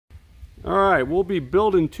All right, we'll be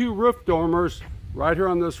building 2 roof dormers right here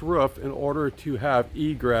on this roof in order to have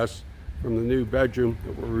egress from the new bedroom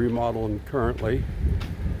that we're remodeling currently.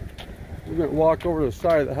 We're going to walk over to the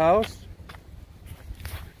side of the house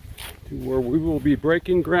to where we will be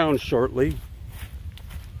breaking ground shortly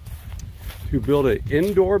to build an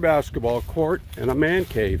indoor basketball court and a man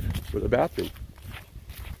cave with a bathroom.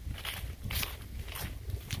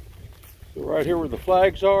 So right here where the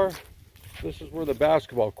flags are, this is where the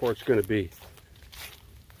basketball court's going to be.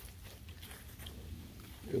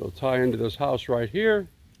 It'll tie into this house right here.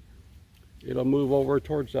 It'll move over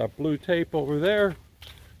towards that blue tape over there.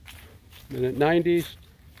 Minute 90s.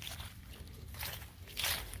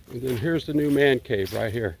 And then here's the new man cave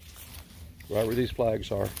right here, right where these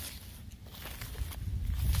flags are.